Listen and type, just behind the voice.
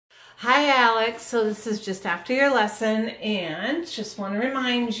Hi Alex, so this is just after your lesson and just want to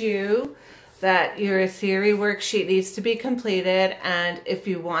remind you that your theory worksheet needs to be completed, and if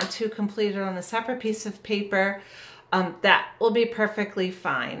you want to complete it on a separate piece of paper, that will be perfectly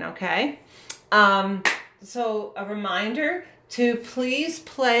fine, okay? So a reminder to please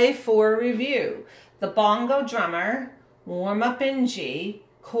play for review the Bongo Drummer, Warm Up in G,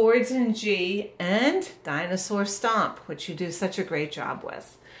 Chords in G, and Dinosaur Stomp, which you do such a great job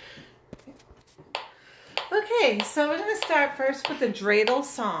with. Okay, so we're going to start first with the Dreidel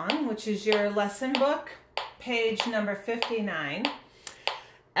Song, which is your lesson book, page number 59.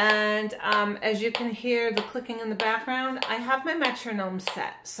 And as you can hear the clicking in the background, I have my metronome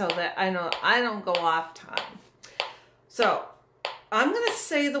set so that I know I don't go off time. So I'm going to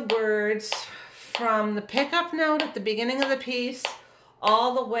say the words from the pickup note at the beginning of the piece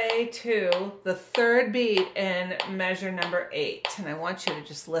all the way to the third beat in measure number 8. And I want you to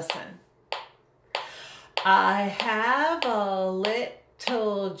just listen. I have a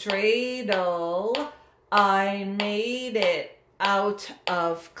little dreidel, I made it out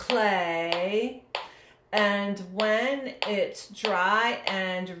of clay, and when it's dry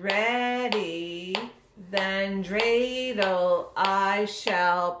and ready, then dreidel I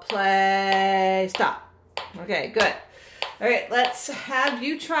shall play. Stop. Okay, good. All right, let's have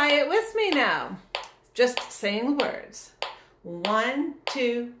you try it with me now. Just saying the words. 1,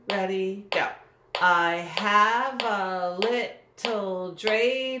 2, ready, go. I have a little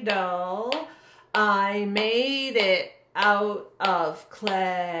dreidel, I made it out of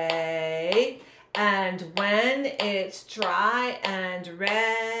clay, and when it's dry and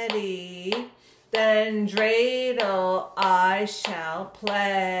ready, then dreidel I shall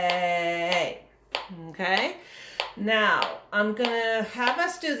play. Okay? Now, I'm going to have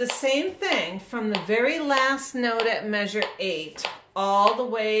us do the same thing from the very last note at measure 8 all the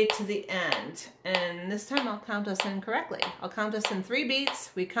way to the end. And this time I'll count us in correctly. I'll count us in 3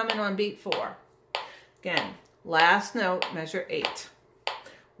 beats. We come in on beat 4. Again, last note, measure 8.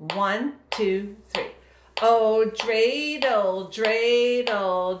 1, 2, 3. Oh, dreidel,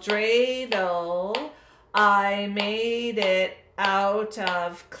 dreidel, dreidel, I made it out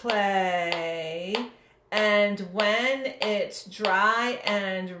of clay, and when it's dry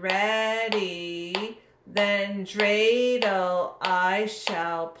and ready, then dreidel I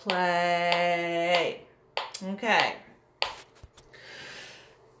shall play. Okay.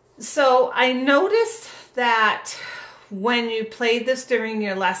 So I noticed that when you played this during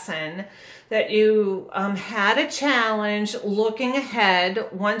your lesson, that you had a challenge looking ahead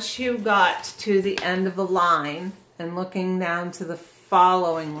once you got to the end of the line and looking down to the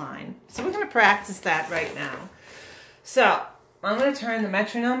following line. So we're going to practice that right now. So I'm going to turn the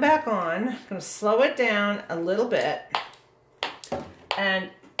metronome back on. I'm going to slow it down a little bit.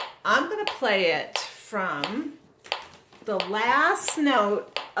 And I'm going to play it from the last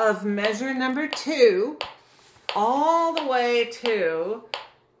note of measure number 2 all the way to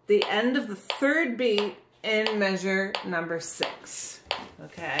the end of the third beat in measure number 6.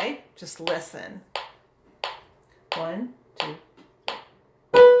 Okay? Just listen. 1, 2,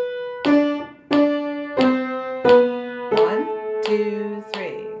 1, 2,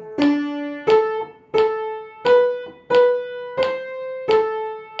 3.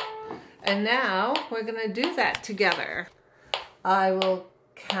 And now we're going to do that together. I will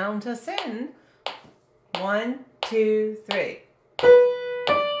count us in. 1, 2, 3. 1,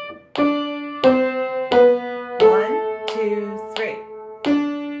 2, 3.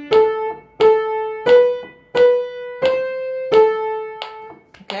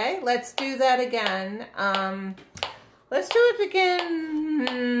 Okay, let's do that again. Let's do it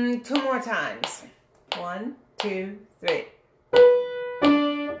again 2 more times. 1, 2, 3.